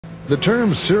The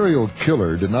term serial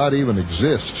killer did not even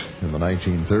exist in the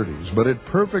 1930s, but it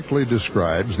perfectly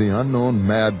describes the unknown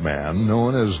madman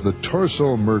known as the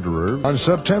torso murderer. On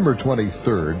September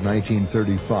 23,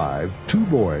 1935, two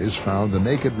boys found the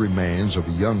naked remains of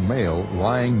a young male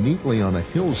lying neatly on a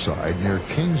hillside near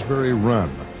Kingsbury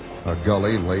Run, a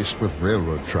gully laced with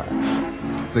railroad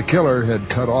tracks. The killer had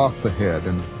cut off the head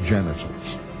and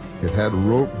genitals. It had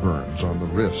rope burns on the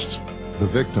wrists. The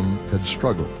victim had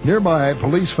struggled. Nearby,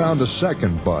 police found a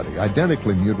second body,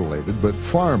 identically mutilated, but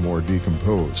far more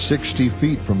decomposed. 60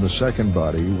 feet from the second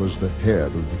body was the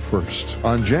head of the first.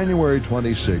 On January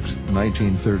 26,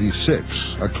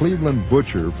 1936, a Cleveland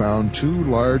butcher found two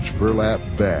large burlap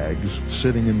bags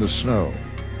sitting in the snow.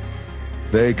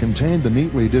 They contained the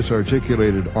neatly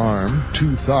disarticulated arm,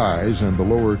 two thighs, and the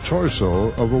lower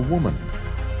torso of a woman.